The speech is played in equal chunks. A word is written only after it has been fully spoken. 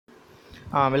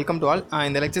Welcome to all.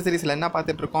 இந்த lecture சீரிஸில் என்ன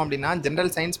பார்த்துட்டு இருக்கோம் அப்படின்னா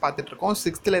ஜென்ரல் சயின்ஸ் பார்த்துட்டு இருக்கோம்.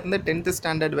 6th-லேருந்து 10th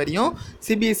ஸ்டாண்டர்ட் வரையும்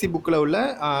சிபிஎஸ்சி புக்கில் உள்ள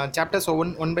சாப்டர்ஸ்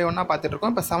ஒன் பை ஒன்னாக பார்த்துட்டு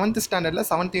இருக்கோம். இப்போ 7th ஸ்டாண்டர்டில்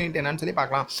 7th யூனிட் என்னன்னு சொல்லி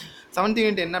பார்க்கலாம். 7th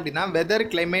யூனிட் என்ன அப்படின்னா weather,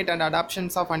 climate and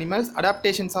adaptations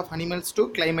of animals to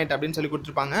climate அப்படின்னு சொல்லி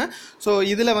கொடுத்துருப்பாங்க. ஸோ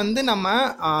இதில் வந்து நம்ம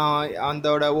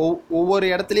அதோட ஒவ்வொரு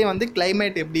இடத்துலையும் வந்து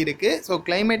கிளைமேட் எப்படி இருக்குது, ஸோ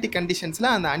கிளைமேட்டிக் கண்டிஷன்ஸில்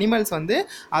அந்த அனிமல்ஸ் வந்து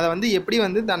அதை வந்து எப்படி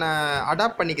வந்து தன்னை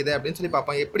அடாப்ட் பண்ணிக்குது அப்படின்னு சொல்லி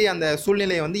பார்ப்போம். எப்படி அந்த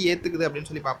சூழ்நிலையை வந்து ஏற்றுக்குது அப்படின்னு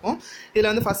சொல்லி பார்ப்போம். இதில்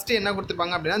வந்து ஃபஸ்ட்டு என்ன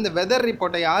கொடுத்துருப்பாங்க அப்படின்னா இந்த வெதர்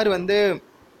ரிப்போர்ட்டை யார் வந்து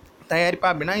தயாரிப்பா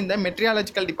அப்படின்னா இந்த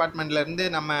மெட்ரியாலஜிக்கல் டிபார்ட்மெண்ட்லேருந்து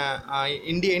நம்ம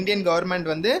இந்தியன் கவர்மெண்ட்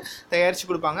வந்து தயாரித்து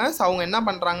கொடுப்பாங்க. ஸோ அவங்க என்ன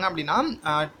பண்ணுறாங்க அப்படின்னா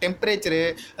டெம்பரேச்சரு,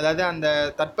 அதாவது அந்த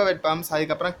தட்பவெப்பம்,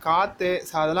 அதுக்கப்புறம் காற்று,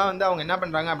 ஸோ அதெல்லாம் வந்து அவங்க என்ன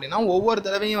பண்ணுறாங்க அப்படின்னா ஒவ்வொரு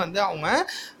தடவையும் வந்து அவங்க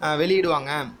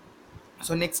வெளியிடுவாங்க.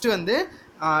 ஸோ நெக்ஸ்ட்டு வந்து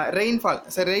ரெயின்ஃபால்.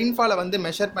 ஸோ ரெயின்ஃபாலை வந்து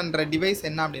மெஷர் பண்ணுற டிவைஸ்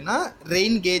என்ன அப்படின்னா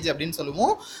ரெயின் கேஜ் அப்படின்னு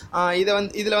சொல்லுவோம்.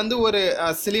 இதில் வந்து ஒரு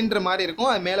சிலிண்டர் மாதிரி இருக்கும்,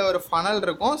 அது மேலே ஒரு ஃபனல்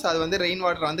இருக்கும். ஸோ அது வந்து ரெயின்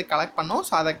வாட்டரை வந்து கலெக்ட் பண்ணோம்.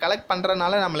 ஸோ அதை கலெக்ட்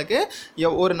பண்ணுறதுனால நம்மளுக்கு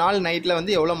ஒரு நாள் நைட்டில்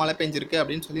வந்து எவ்வளோ மழை பெஞ்சிருக்கு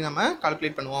அப்படின்னு சொல்லி நம்ம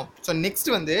கால்குலேட் பண்ணுவோம். ஸோ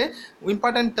நெக்ஸ்ட் வந்து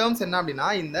இம்பார்ட்டன்ட் டேர்ம்ஸ் என்ன அப்படின்னா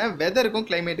இந்த வெதருக்கும்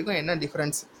கிளைமேட்டுக்கும் என்ன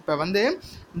டிஃப்ரென்ஸ். இப்போ வந்து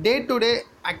day to day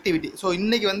activity. So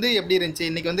இன்றைக்கி வந்து எப்படி இருந்துச்சு,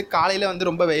 இன்றைக்கி வந்து காலையில் வந்து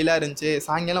ரொம்ப வெயிலாக இருந்துச்சு,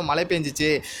 சாயங்காலம் மழை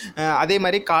பெஞ்சிச்சு, அதே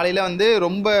மாதிரி காலையில் வந்து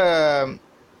ரொம்ப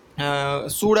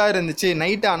சூடாக இருந்துச்சு,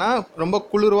 நைட் ஆனால் ரொம்ப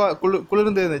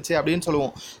குளிர்ந்து இருந்துச்சு அப்படின்னு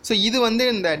சொல்லுவோம். ஸோ இது வந்து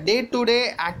இந்த டே டு டே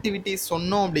ஆக்டிவிட்டிஸ்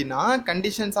சொன்னோம் அப்படின்னா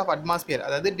கண்டிஷன்ஸ் ஆஃப் அட்மாஸ்பியர்,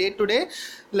 அதாவது டே டு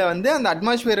டேல வந்து அந்த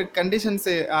அட்மாஸ்பியர்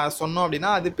கண்டிஷன்ஸு சொன்னோம்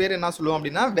அப்படின்னா அது பேர் என்ன சொல்லுவோம்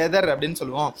அப்படின்னா வெதர் அப்படின்னு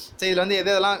சொல்லுவோம். ஸோ இதில் வந்து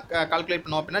எதெல்லாம் கால்குலேட்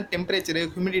பண்ணுவோம் அப்படின்னா டெம்பரேச்சரு,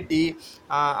 ஹியூமிடிட்டி,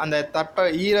 அந்த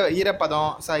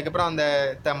ஈரப்பதம், ஸோ அதுக்கப்புறம்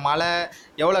அந்த மழை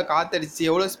எவ்வளோ காற்றடிச்சு,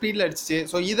 எவ்வளோ ஸ்பீடில் அடிச்சிச்சு,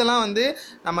 ஸோ இதெல்லாம் வந்து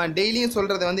நம்ம டெய்லியும்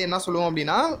சொல்கிறத வந்து என்ன சொல்லுவோம்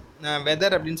அப்படின்னா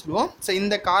வெதர் அப்படின்னு சொல்லுவோம். ஸோ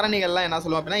இந்த காரணிகள்லாம் என்ன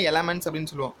சொல்லுவோம் அப்படின்னா எலமெண்ட்ஸ்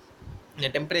அப்படின்னு சொல்லுவோம். இந்த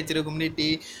டெம்பரேச்சர், ஹியூமிடிட்டி,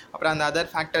 அப்புறம் அந்த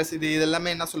அதர் ஃபேக்டர்ஸ்,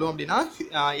 இதெல்லாமே என்ன சொல்லுவோம் அப்படின்னா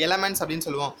எலமெண்ட்ஸ் அப்படின்னு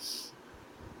சொல்லுவோம்.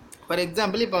 ஃபார்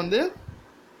எக்ஸாம்பிள் இப்போ வந்து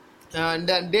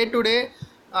டே டு டே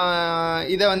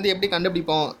இதை வந்து எப்படி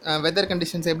கண்டுபிடிப்போம், வெதர்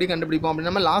கண்டிஷன்ஸ் எப்படி கண்டுபிடிப்போம் அப்படின்னு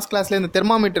நம்ம லாஸ்ட் கிளாஸில் இந்த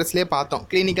தெர்மாமீட்டர்ஸ்லேயே பார்த்தோம்.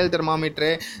 கிளினிக்கல் தெர்மாமீட்ரு,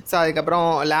 ஸோ அதுக்கப்புறம்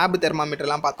லேப்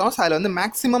தெர்மாமீட்டர்லாம் பார்த்தோம். ஸோ அதில் வந்து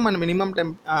மேக்ஸிமம் அண்ட் மினிமம்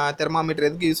தெர்மாமீட்டர்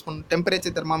எதுக்கு யூஸ் பண்ணுவோம்,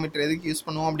 டெம்பரேச்சர் தெர்மாமீட்டர் எதுக்கு யூஸ்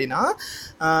பண்ணுவோம் அப்படின்னா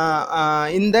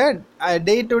இந்த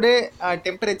டே டு டே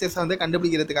டெம்பரேச்சர்ஸை வந்து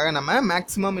கண்டுபிடிக்கிறதுக்காக நம்ம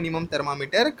மேக்ஸிமம் மினிமம்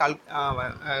தெர்மாமீட்டர்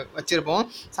வச்சுருப்போம்.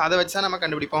 ஸோ அதை வச்சு தான் நம்ம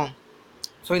கண்டுபிடிப்போம்.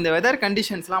 ஸோ இந்த வெதர்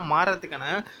கண்டிஷன்ஸ்லாம் மாறுறதுக்கான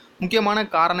முக்கியமான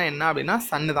காரணம் என்ன அப்படின்னா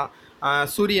சன்னு தான்,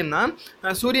 சூரியன் தான்.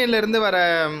 சூரியன்லேருந்து வர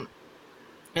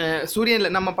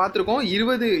சூரியனில் நம்ம பார்த்துருக்கோம்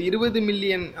 20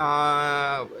 மில்லியன்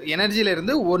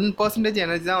எனர்ஜியிலேருந்து 1%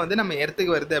 எனர்ஜி தான் வந்து நம்ம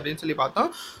எர்த்துக்கு வருது அப்படின்னு சொல்லி பார்த்தோம்.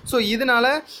 ஸோ இதனால்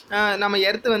நம்ம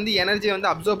எர்த்து வந்து எனர்ஜியை வந்து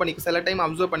அப்சர்வ் பண்ணிக்கும், சில டைம்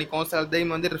அப்சர்வ் பண்ணிக்கும், சில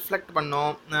டைம் வந்து ரிஃப்ளெக்ட்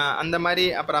பண்ணோம், அந்த மாதிரி.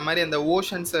 அப்புறம் மாதிரி அந்த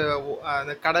ஓஷன்ஸு,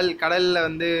 அந்த கடலில்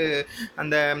வந்து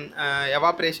அந்த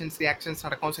எவாப்ரேஷன்ஸ் ரியாக்ஷன்ஸ்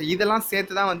நடக்கும். ஸோ இதெல்லாம்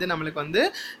சேர்த்து தான் வந்து நம்மளுக்கு வந்து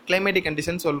கிளைமேட்டிக்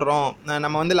கண்டிஷன் சொல்கிறோம்.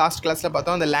 நம்ம வந்து லாஸ்ட் கிளாஸில்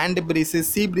பார்த்தோம் அந்த லேண்ட் ப்ரீஸு,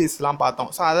 சீ ப்ரீஸ்லாம்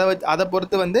பார்த்தோம். ஸோ அதை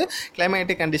பொறுத்து வந்து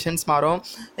கிளைமேட்டிக் கண்டிஷன்ஸ் மாறும்.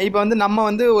 இப்போ வந்து நம்ம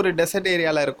வந்து ஒரு டெசர்ட்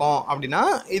ஏரியாவில் இருக்கோம் அப்படின்னா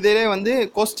இதிலே வந்து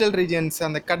கோஸ்டல் ரீஜன்ஸ்,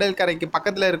 அந்த கடல் கரைக்கு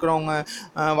பக்கத்தில் இருக்கிறவங்க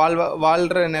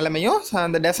வாழ்கிற நிலைமையும்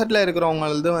அந்த டெசர்ட்டில்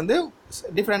இருக்கிறவங்களது வந்து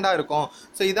டிஃப்ரெண்ட்டாக இருக்கும்.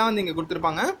 ஸோ இதான் வந்து இங்கே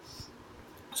கொடுத்துருப்பாங்க.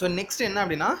 ஸோ நெக்ஸ்ட் என்ன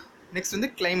அப்படின்னா நெக்ஸ்ட்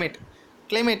வந்து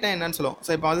கிளைமேட்னா என்னன்னு சொல்லுவோம்.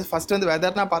 ஸோ இப்போ வந்து ஃபஸ்ட்டு வந்து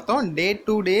வெதர்னா பார்த்தோம். டே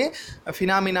டு டே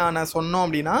ஃபினாமினான சொன்னோம்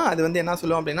அப்படின்னா அது வந்து என்ன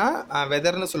சொல்லுவோம் அப்படின்னா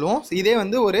வெதர்னு சொல்லுவோம். இதே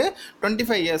வந்து ஒரு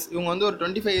 25 இயர்ஸ், இவங்க வந்து ஒரு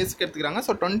 25 இயர்ஸ்க்கு எடுத்துக்கிறாங்க.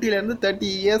 ஸோ 20லேருந்து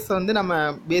 30 இயர்ஸ் வந்து நம்ம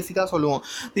பேசிக்காக சொல்லுவோம்.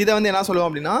 இதை வந்து என்ன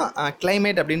சொல்லுவோம் அப்படின்னா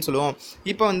கிளைமேட் அப்படின்னு சொல்லுவோம்.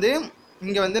 இப்போ வந்து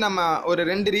இங்கே வந்து நம்ம ஒரு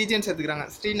 2 ரீஜன்ஸ் எடுத்துக்கிறாங்க,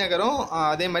 ஸ்ரீநகரும்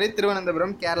அதே மாதிரி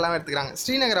திருவனந்தபுரம், கேரளாவும் எடுத்துக்கிறாங்க.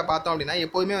 ஸ்ரீநகரை பார்த்தோம் அப்படின்னா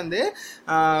எப்போதுமே வந்து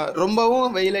ரொம்பவும்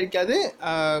வெயில் அடிக்காது,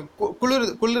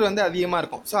 குளிர் வந்து அதிகமாக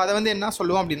இருக்கும். ஸோ அதை வந்து என்ன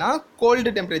சொல்லுவோம் அப்படின்னா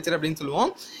கோல்டு டெம்பரேச்சர் அப்படின்னு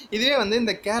சொல்லுவோம். இதுவே வந்து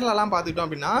இந்த கேரளாலாம் பார்த்துக்கிட்டோம்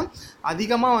அப்படின்னா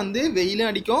அதிகமாக வந்து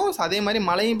வெயிலும் அடிக்கும், ஸோ அதே மாதிரி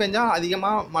மழையும் பெஞ்சால்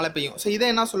அதிகமாக மழை பெய்யும். ஸோ இதை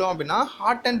என்ன சொல்லுவோம் அப்படின்னா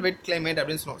ஹாட் அண்ட் வெட் கிளைமேட்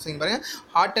அப்படின்னு சொல்லுவோம். ஸோ இங்கே பாருங்கள்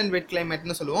ஹாட் அண்ட் வெட்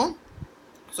கிளைமேட்னு சொல்லுவோம்.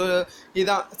 ஸோ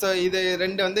இதான். ஸோ இது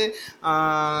ரெண்டு வந்து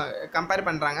கம்பேர்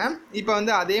பண்ணுறாங்க. இப்போ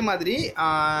வந்து அதே மாதிரி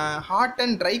ஹாட்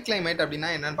அண்ட் ட்ரை கிளைமேட் அப்படின்னா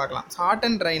என்னென்னு பார்க்கலாம். ஸோ ஹாட்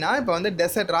அண்ட் ட்ரைனா இப்போ வந்து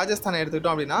டெசர்ட் ராஜஸ்தானை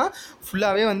எடுத்துக்கிட்டோம் அப்படின்னா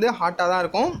ஃபுல்லாகவே வந்து ஹாட்டாக தான்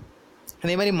இருக்கும்,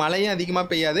 அதே மாதிரி மழையும் அதிகமாக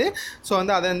பெய்யாது. ஸோ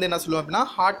வந்து அதை வந்து என்ன சொல்லுவோம் அப்படின்னா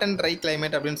ஹாட் அண்ட் ட்ரை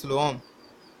கிளைமேட் அப்படின்னு சொல்லுவோம்.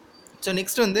 ஸோ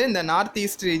நெக்ஸ்ட் வந்து இந்த நார்த்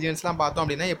ஈஸ்ட் ரீஜியன்ஸ்லாம் பார்த்தோம்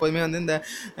அப்படின்னா எப்போதுமே வந்து இந்த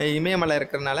இமயமலை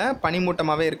இருக்கிறனால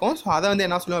பனிமூட்டமாகவே இருக்கும். ஸோ அதை வந்து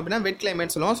என்ன சொல்லுவோம் அப்படின்னா வெட்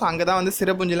கிளைமேட் சொல்லுவோம். ஸோ அங்கே தான் வந்து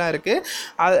சிறப்புஞ்சிலாம் இருக்குது.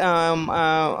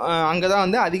 அங்கே தான்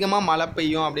வந்து அதிகமாக மழை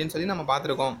பெய்யும் அப்படின்னு சொல்லி நம்ம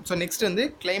பார்த்துருக்கோம். ஸோ நெக்ஸ்ட் வந்து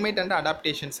கிளைமேட் அண்ட்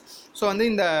அடாப்டேஷன்ஸ். ஸோ வந்து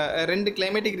இந்த 2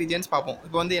 கிளைமேட்டிக் ரீஜியன்ஸ் பார்ப்போம்.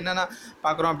 இப்போ வந்து என்னென்ன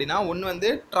பார்க்குறோம் அப்படின்னா ஒன்று வந்து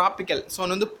டிராபிக்கல். ஸோ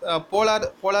ஒன்று வந்து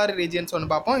போலார் ரீஜியன்ஸ் ஒன்று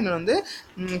பார்ப்போம். இன்னொன்று வந்து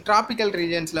டிராபிக்கல்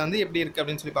ரீஜியன்ஸில் வந்து எப்படி இருக்குது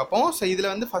அப்படின்னு சொல்லி பார்ப்போம். ஸோ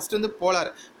இதில் வந்து ஃபஸ்ட்டு வந்து போலார்.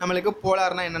 நம்மளுக்கு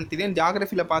போலார்னால் என்னென்னு தெரியும்,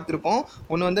 ஜியாகிரஃபியில் பார்த்துருப்போம்.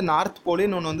 ஒன்று வந்து நார்த் போல்,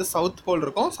 இன்னொன்று வந்து சவுத் போல்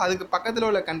இருக்கும். ஸோ அதுக்கு பக்கத்தில்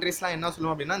உள்ள கண்ட்ரீஸ்லாம் என்ன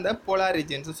சொல்லுவோம் அப்படின்னா இந்த போலார்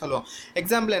ரீஜியன்ஸ் சொல்லுவோம்.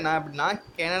 எக்ஸாம்பிள் என்ன அப்படின்னா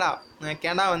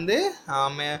கனடா வந்து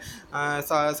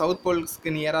சவுத்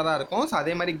போல்ஸ்க்கு நியராக இருக்கும். ஸோ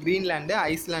அதே மாதிரி Greenland,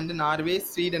 Iceland, Norway,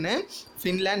 Sweden,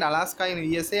 Finland, Alaska in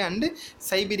USA and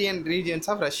Siberian regions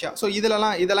of Russia. So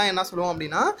இதெல்லாம் என்ன சொல்லுவோம்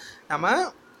அப்படின்னா நம்ம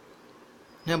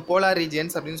போலார்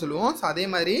ரீஜியன்ஸ் அப்படின்னு சொல்லுவோம். ஸோ அதே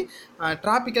மாதிரி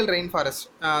டிராபிக்கல் ரெயின் ஃபாரஸ்ட்,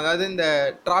 அதாவது இந்த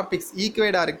டிராபிக்ஸ்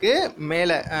ஈக்குவேடாருக்கு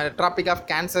மேலே டிராபிக் ஆஃப்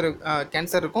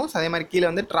கேன்சர் இருக்கும். ஸோ அதே மாதிரி கீழே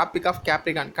வந்து டிராபிக் ஆஃப்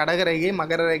கேப்ரிகான், கடகரேகை,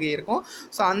 மகர ரேகை இருக்கும்.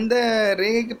 ஸோ அந்த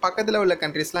ரேகைக்கு பக்கத்தில் உள்ள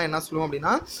கண்ட்ரிஸ்லாம் என்ன சொல்லுவோம்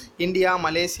அப்படின்னா இந்தியா,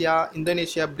 மலேசியா,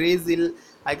 இந்தோனேஷியா, பிரேசில்,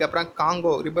 அதுக்கப்புறம்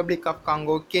Congo, republic of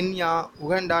Congo, Kenya,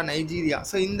 Uganda, Nigeria.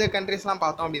 So இந்த கண்ட்ரிஸ்லாம்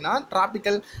பார்த்தோம் அப்படின்னா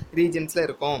டிராபிக்கல் ரீஜன்ஸில்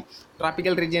இருக்கும்.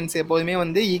 டிராபிக்கல் ரீஜன்ஸ் எப்போதுமே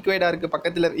வந்து ஈக்குவேடாருக்கு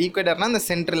பக்கத்தில், ஈக்குவேடர்னால் அந்த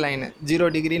சென்ட்ரல் லைனு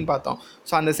 0 டிகிரின்னு பார்த்தோம்.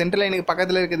 ஸோ அந்த சென்ட்ரல் லைனுக்கு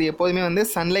பக்கத்தில் இருக்கிறது எப்போதுமே வந்து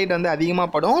சன்லைட் வந்து அதிகமாக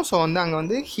படும். ஸோ வந்து அங்கே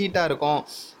வந்து ஹீட்டாக இருக்கும்.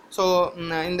 ஸோ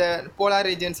இந்த போலார்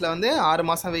ரீஜன்ஸில் வந்து 6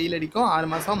 மாதம் வெயில் அடிக்கும், 6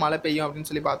 மாதம் மழை பெய்யும் அப்படின்னு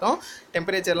சொல்லி பார்த்தோம்.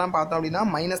 டெம்பரேச்சர்லாம் பார்த்தோம் அப்படின்னா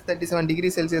 -37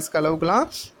 டிகிரி செல்சியஸ்க்கு அளவுக்குலாம்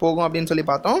போகும் அப்படின்னு சொல்லி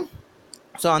பார்த்தோம்.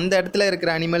 ஸோ அந்த இடத்துல இருக்கிற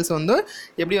அனிமல்ஸ் வந்து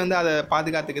எப்படி வந்து அதை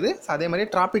பாதுகாத்துக்குது. ஸோ அதே மாதிரி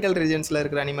டிராபிக்கல் ரீஜன்ஸில்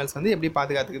இருக்கிற அனிமல்ஸ் வந்து எப்படி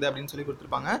பாதுகாத்துக்குது அப்படின்னு சொல்லி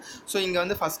கொடுத்துருப்பாங்க. ஸோ இங்கே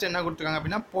வந்து ஃபஸ்ட்டு என்ன கொடுத்துருக்காங்க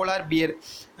அப்படின்னா போலார் பியர்,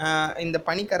 இந்த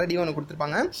பனிக்கரடி ஒன்று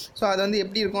கொடுத்துருப்பாங்க. ஸோ அது வந்து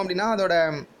எப்படி இருக்கும் அப்படின்னா அதோட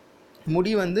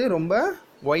முடி வந்து ரொம்ப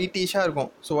ஒயிட்டிஷாக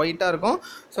இருக்கும். ஸோ ஒயிட்டாக இருக்கும்.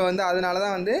 ஸோ வந்து அதனால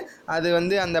தான் வந்து அது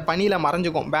வந்து அந்த பனியில்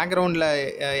மறைஞ்சிக்கும், பேக்ரவுண்டில்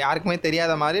யாருக்குமே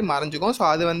தெரியாத மாதிரி மறைஞ்சிக்கும். ஸோ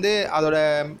அது வந்து அதோட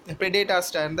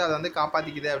ப்ரெடேட்டர்ஸ்ட்ட இருந்து அதை வந்து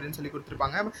காப்பாற்றிக்குது அப்படின்னு சொல்லி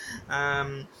கொடுத்துருப்பாங்க.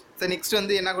 ஸோ நெக்ஸ்ட்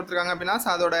வந்து என்ன கொடுத்துருக்காங்க அப்படின்னா ஸோ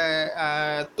அதோட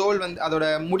தோல் வந்து அதோட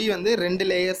முடி வந்து 2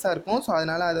 லேயர்ஸாக இருக்கும். ஸோ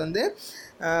அதனால் அது வந்து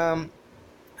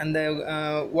அந்த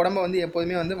உடம்பை வந்து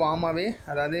எப்போதுமே வந்து வார்மாகவே,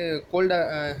 அதாவது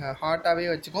ஹாட்டாகவே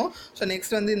வச்சுக்கும். ஸோ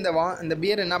நெக்ஸ்ட் வந்து இந்த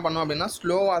பியர் என்ன பண்ணும் அப்படின்னா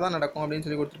ஸ்லோவாக தான் நடக்கும் அப்படின்னு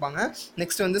சொல்லி கொடுத்துருப்பாங்க.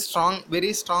 நெக்ஸ்ட் வந்து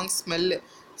வெரி ஸ்ட்ராங்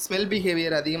ஸ்மெல்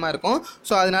பிஹேவியர் அதிகமாக இருக்கும்.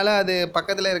 ஸோ அதனால் அது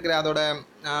பக்கத்தில் இருக்கிற அதோட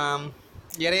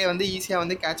இறையை வந்து ஈஸியாக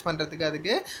வந்து கேட்ச் பண்ணுறதுக்கு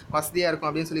அதுக்கு வசதியாக இருக்கும்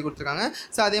அப்படின்னு சொல்லி கொடுத்துருக்காங்க.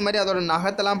 ஸோ அதே மாதிரி அதோட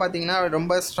நகத்தெல்லாம் பார்த்திங்கன்னா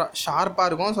ரொம்ப ஷார்ப்பாக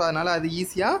இருக்கும். ஸோ அதனால் அது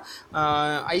ஈஸியாக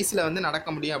ஐஸில் வந்து நடக்க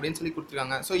முடியும் அப்படின்னு சொல்லி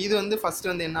கொடுத்துருக்காங்க. ஸோ இது வந்து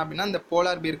ஃபஸ்ட்டு வந்து என்ன அப்படின்னா இந்த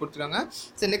போலார் பியர் கொடுத்துருக்காங்க.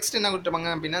 ஸோ நெக்ஸ்ட் என்ன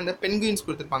கொடுத்துருப்பாங்க அப்படின்னா இந்த பென்குயின்ஸ்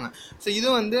கொடுத்துருப்பாங்க. ஸோ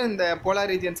இதுவும் வந்து இந்த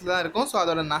போலார் ரீஜியன்ஸில் தான் இருக்கும். ஸோ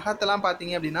அதோட நகத்தெல்லாம்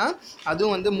பார்த்திங்க அப்படின்னா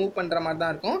அதுவும் வந்து மூவ் பண்ணுற மாதிரி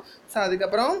தான் இருக்கும். ஸோ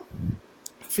அதுக்கப்புறம்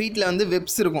ஃபீட்டில் வந்து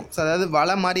வெப்ஸ் இருக்கும். ஸோ அதாவது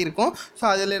வலை மாதிரி இருக்கும். ஸோ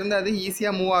அதிலேருந்து அது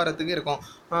ஈஸியாக மூவ் ஆகிறதுக்கு இருக்கும்.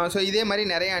 ஸோ இதே மாதிரி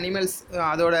நிறைய அனிமல்ஸ்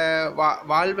அதோட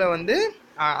வாழ்வை வந்து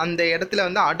அந்த இடத்துல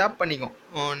வந்து அடாப்ட் பண்ணிக்கும்.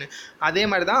 அதே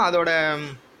மாதிரி தான் அதோட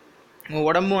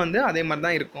உடம்பும் வந்து அதே மாதிரி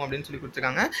தான் இருக்கும் அப்படின்னு சொல்லி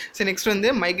கொடுத்துருக்காங்க. ஸோ நெக்ஸ்ட் வந்து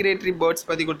மைக்ரேட்டரி பேர்ட்ஸ்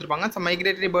பற்றி கொடுத்துருப்பாங்க. ஸோ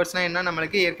மைக்ரேட்டரி பேர்ட்ஸ்னால் என்ன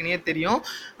நம்மளுக்கு ஏற்கனவே தெரியும்.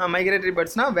 மைக்ரேட்டரி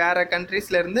பேர்ட்ஸ்னால் வேறு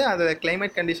கண்ட்ரீஸ்லேருந்து அதோட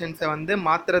கிளைமேட் கண்டிஷன்ஸை வந்து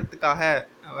மாற்றுறதுக்காக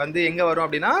வந்து எங்கே வரும்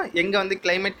அப்படின்னா எங்கே வந்து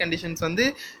கிளைமேட் கண்டிஷன்ஸ் வந்து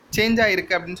சேஞ்ச்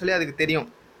ஆகிருக்கு அப்படின்னு சொல்லி அதுக்கு தெரியும்.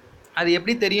 அது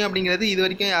எப்படி தெரியும் அப்படிங்கிறது இது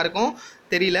வரைக்கும் யாருக்கும்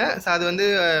தெரியல. ஸோ அது வந்து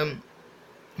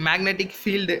மேக்னெட்டிக்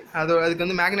ஃபீல்டு, அதுக்கு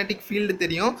வந்து மேக்னெட்டிக் ஃபீல்டு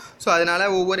தெரியும். ஸோ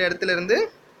அதனால் ஒவ்வொரு இடத்துலேருந்து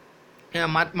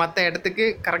மற்ற இடத்துக்கு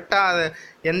கரெக்டாக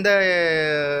எந்த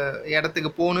இடத்துக்கு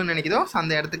போகணுன்னு நினைக்குதோ ஸோ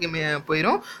அந்த இடத்துக்கு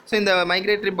போயிடும். ஸோ இந்த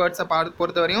மைக்ரேட்டரி பேர்ட்ஸை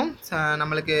பொறுத்தவரையும்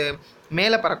நம்மளுக்கு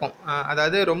மேலே பறக்கும்,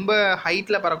 அதாவது ரொம்ப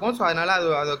ஹைட்டில் பறக்கும். ஸோ அதனால்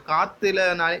அது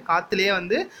காற்றுலேயே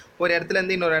வந்து ஒரு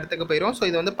இடத்துலேருந்து இன்னொரு இடத்துக்கு போயிடும். ஸோ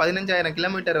இது வந்து 15,000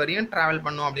 கிலோமீட்டர் வரையும் ட்ராவல்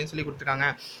பண்ணும் அப்படின்னு சொல்லி கொடுத்துருக்காங்க.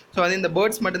 ஸோ அது இந்த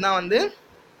பேர்ட்ஸ் மட்டும்தான் வந்து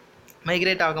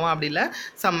மைக்ரேட் ஆகுமா அப்படி இல்லை.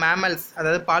 சம் மேமல்ஸ்,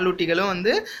 அதாவது பாலூட்டிகளும்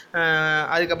வந்து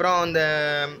அதுக்கப்புறம் இந்த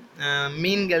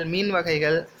மீன்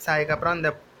வகைகள், அதுக்கப்புறம் இந்த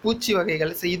பூச்சி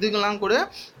வகைகள், ஸோ இதுக்கெல்லாம் கூட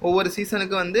ஒவ்வொரு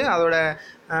சீசனுக்கு வந்து அதோட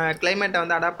கிளைமேட்டை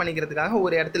வந்து அடாப்ட் பண்ணிக்கிறதுக்காக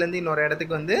ஒரு இடத்துலேருந்து இன்னொரு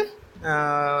இடத்துக்கு வந்து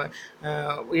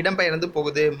இடம்பெயர்ந்து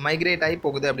போகுது, மைக்ரேட் ஆகி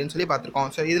போகுது அப்படின்னு சொல்லி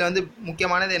பார்த்துருக்கோம். ஸோ இதில் வந்து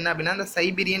முக்கியமானது என்ன அப்படின்னா இந்த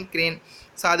சைபீரியன் கிரேன்.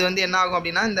 ஸோ அது வந்து என்ன ஆகும்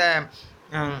அப்படின்னா இந்த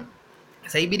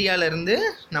சைபீரியாவிலேருந்து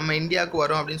நம்ம இந்தியாவுக்கு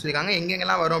வரும் அப்படின்னு சொல்லியிருக்காங்க.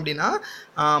 எங்கெங்கெல்லாம் வரும் அப்படின்னா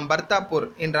பர்தாப்பூர்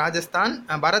இன் ராஜஸ்தான்,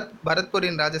 பரத்பூர்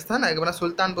இன் ராஜஸ்தான், அதுக்கப்புறம்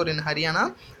சுல்தான்பூர் இன் ஹரியானா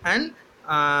அண்ட்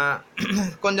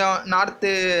கொஞ்சம்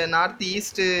நார்த்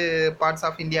ஈஸ்ட்டு பார்ட்ஸ்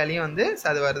ஆஃப் இந்தியாலையும் வந்து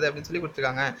அது வருது அப்படின்னு சொல்லி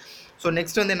கொடுத்துருக்காங்க. ஸோ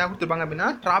நெக்ஸ்ட் வந்து என்ன கொடுத்துருப்பாங்க அப்படின்னா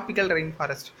tropical rain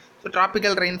forest. So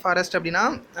tropical rain forest அப்படின்னா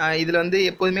இதில் வந்து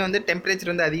எப்போதுமே வந்து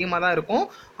டெம்பரேச்சர் வந்து அதிகமாக தான் இருக்கும்.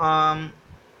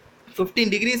 15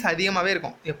 டிகிரிஸ் அதிகமாகவே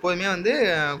இருக்கும். எப்போதுமே வந்து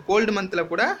கோல்டு மந்தில்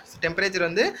கூட டெம்பரேச்சர்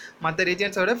வந்து மற்ற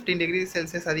ரீஜன்ஸை விட 15 டிகிரி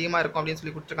செல்சியஸ் அதிகமாக இருக்கும் அப்படின்னு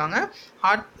சொல்லி கொடுத்துருக்காங்க.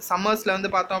 ஹாட் சம்மர்ஸில்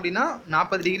வந்து பார்த்தோம் அப்படின்னா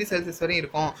 40 டிகிரி செல்சியஸ் வரையும்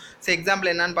இருக்கும். ஸோ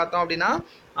எக்ஸாம்பிள் என்னன்னு பார்த்தோம் அப்படின்னா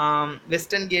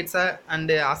western கேட்ஸா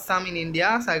and Assam in India,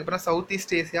 அதுக்கப்புறம் south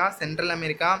east Asia, central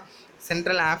America,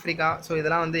 central Africa. So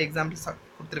இதெல்லாம் வந்து எக்ஸாம்பிள்ஸ்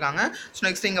கொடுத்துருக்காங்க. ஸோ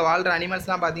நெக்ஸ்ட் இங்கே வாழ்கிற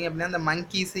அனிமல்ஸ்லாம் பார்த்திங்க அப்படின்னா இந்த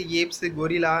மங்கீஸு, ஏப்ஸு,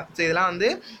 கொரிலா, ஸோ இதெல்லாம் வந்து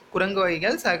குரங்கு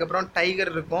வகைகள். ஸோ அதுக்கப்புறம்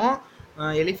டைகர் இருக்கும்,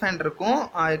 எலிஃபண்ட் இருக்கும்,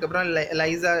 அதுக்கப்புறம்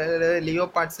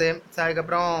லியோபாட்ஸு,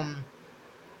 அதுக்கப்புறம்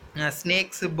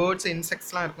ஸ்னேக்ஸு, பேர்ட்ஸ்,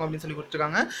 இன்செக்ட்ஸ்லாம் இருக்கும் அப்படின்னு சொல்லி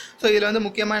கொடுத்துருக்காங்க. ஸோ இதில் வந்து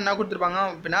முக்கியமாக என்ன கொடுத்துருப்பாங்க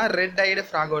அப்படின்னா ரெட் ஐடு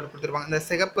ஃப்ராக் கொடுத்துருப்பாங்க. இந்த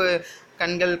சிகப்பு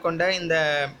கண்கள் கொண்ட இந்த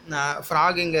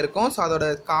ஃப்ராக் இங்கே இருக்கும். ஸோ அதோட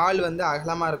கால் வந்து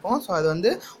அகலமாக இருக்கும். ஸோ அது வந்து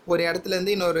ஒரு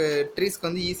இடத்துலேருந்து இன்னொரு ட்ரீஸ்க்கு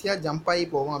வந்து ஈஸியாக ஜம்ப் ஆகி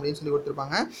போகும் அப்படின்னு சொல்லி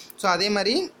கொடுத்துருப்பாங்க. ஸோ அதே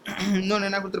மாதிரி இன்னொன்று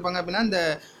என்ன கொடுத்துருப்பாங்க அப்படின்னா இந்த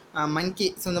மங்கி.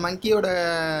 ஸோ இந்த மங்கியோட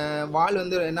வால்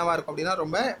வந்து என்னவாக இருக்கும் அப்படின்னா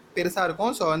ரொம்ப பெருசாக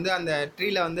இருக்கும். ஸோ வந்து அந்த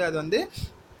ட்ரீயில் வந்து அது வந்து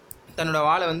தன்னோட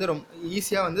வாலை வந்து ரொம்ப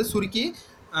ஈஸியாக வந்து சுருக்கி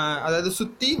அதாவது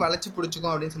சுற்றி வளைச்சி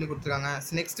பிடிச்சிக்கும் அப்படின்னு சொல்லி கொடுத்துருக்காங்க.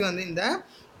 நெக்ஸ்ட்டு வந்து இந்த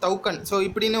தௌக்கன். ஸோ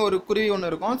இப்படின்னு ஒரு குருவி ஒன்று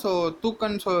இருக்கும். ஸோ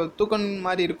தூக்கன்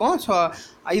மாதிரி இருக்கும். ஸோ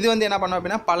இது வந்து என்ன பண்ணோம்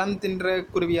அப்படின்னா பழம் தின்ற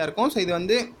குருவியாக இருக்கும். ஸோ இது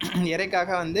வந்து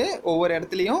இறைக்காக வந்து ஒவ்வொரு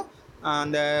இடத்துலையும்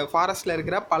அந்த ஃபாரஸ்ட்டில்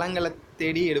இருக்கிற பழங்களை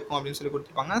தேடி எடுக்கும் அப்படின்னு சொல்லி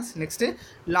கொடுத்துருப்பாங்க. Next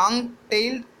long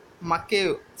tailed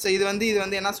மக்கேவ். ஸோ இது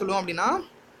வந்து என்ன சொல்லுவோம் அப்படின்னா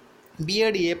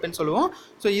பியர்டு ஏப்புன்னு சொல்லுவோம்.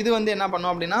 ஸோ இது வந்து என்ன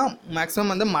பண்ணோம் அப்படின்னா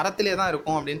மேக்ஸிமம் வந்து மரத்திலே தான்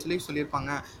இருக்கும் அப்படின்னு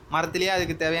சொல்லியிருப்பாங்க. மரத்துலேயே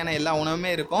அதுக்கு தேவையான எல்லா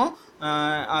உணவுமே இருக்கும்.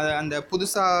 அந்த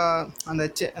புதுசாக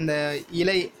அந்த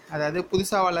இலை, அதாவது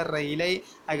புதுசாக வளர்கிற இலை,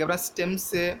 அதுக்கப்புறம்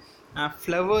ஸ்டெம்ஸு,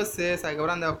 ஃப்ளவர்ஸு,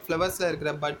 அதுக்கப்புறம் அந்த ஃப்ளவர்ஸில்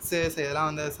இருக்கிற பட்ஸு, ஸோ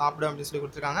இதெல்லாம் வந்து சாப்பிடும் அப்படின்னு சொல்லி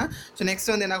கொடுத்துருக்காங்க. ஸோ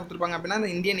நெக்ஸ்ட் வந்து என்ன கொடுத்துருப்பாங்க அப்படின்னா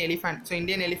இந்த இந்தியன் எலிஃபண்ட். ஸோ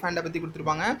இந்தியன் எலிஃபண்ட்டை பற்றி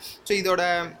கொடுத்துருப்பாங்க. ஸோ இதோட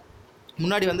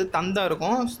முன்னாடி வந்து தந்தம்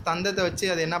இருக்கும். தந்தத்தை வச்சு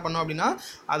அது என்ன பண்ணும் அப்படின்னா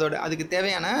அதுக்கு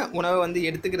தேவையான உணவை வந்து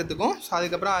எடுத்துக்கிறதுக்கும், ஸோ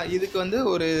அதுக்கப்புறம் இதுக்கு வந்து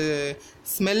ஒரு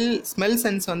ஸ்மெல்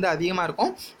சென்ஸ் வந்து அதிகமாக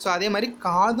இருக்கும். ஸோ அதே மாதிரி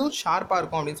காதும் ஷார்ப்பாக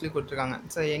இருக்கும் அப்படின்னு சொல்லி கொடுத்துருக்காங்க.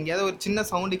 ஸோ எங்கேயாவது ஒரு சின்ன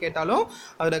சவுண்டு கேட்டாலும்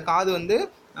அதோட காது வந்து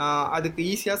அதுக்கு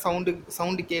ஈஸியாக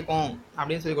சவுண்டு கேட்கும்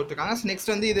அப்படின்னு சொல்லி கொடுத்துருக்காங்க. ஸோ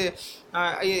நெக்ஸ்ட் வந்து இது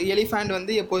எலிஃபண்ட்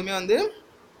வந்து எப்போதுமே வந்து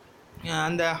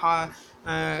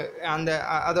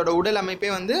அதோட உடல் அமைப்பே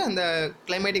வந்து அந்த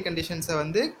கிளைமேட்டிக் கண்டிஷன்ஸை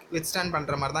வந்து வித்ஸ்டாண்ட்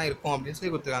பண்ணுற மாதிரி தான் இருக்கும் அப்படின்னு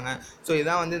சொல்லி கொடுத்துருக்காங்க. ஸோ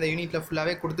இதான் வந்து இந்த யூனிட்டில்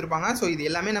ஃபுல்லாகவே கொடுத்துருப்பாங்க. ஸோ இது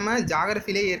எல்லாமே நம்ம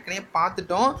ஜாகிரஃபிலே ஏற்கனவே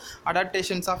பார்த்துட்டோம்,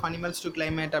 adaptations of animals to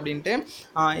climate அப்படின்ட்டு.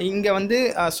 இங்கே வந்து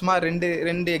சுமார்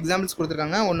ரெண்டு எக்ஸாம்பிள்ஸ்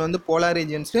கொடுத்துருக்காங்க. ஒன்று வந்து போலார்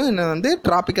ரீஜன்ஸ்லையும், இன்னொன்று வந்து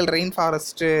ட்ராபிக்கல் ரெயின்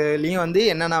ஃபாரஸ்ட்லேயும் வந்து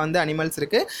என்னென்ன வந்து அனிமல்ஸ்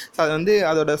இருக்குது, ஸோ அது வந்து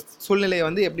அதோட சூழ்நிலையை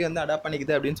வந்து எப்படி வந்து அடாப்ட்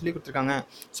பண்ணிக்குது அப்படின்னு சொல்லி கொடுத்துருக்காங்க.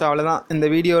 ஸோ அவ்வளோதான் இந்த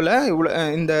வீடியோவில்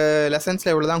இந்த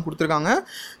லெசன்ஸில் இவ்வளோ தான் கொடுத்துருக்காங்க.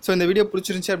 ஸோ இந்த வீடியோ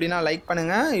பிடிச்சிருந்துச்சி அப்படின்னா லைக்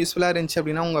பண்ணுங்கள், யூஸ்ஃபுல்லாக இருந்துச்சு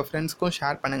அப்படின்னா உங்கள் ஃப்ரெண்ட்ஸ்க்கும்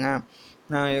ஷேர் பண்ணுங்கள்.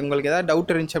 உங்களுக்கு ஏதாவது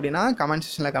டவுட் இருந்துச்சு அப்படின்னா கமெண்ட்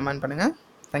செக்ஷனில் கமெண்ட் பண்ணுங்கள்.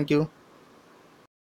 தேங்க்யூ.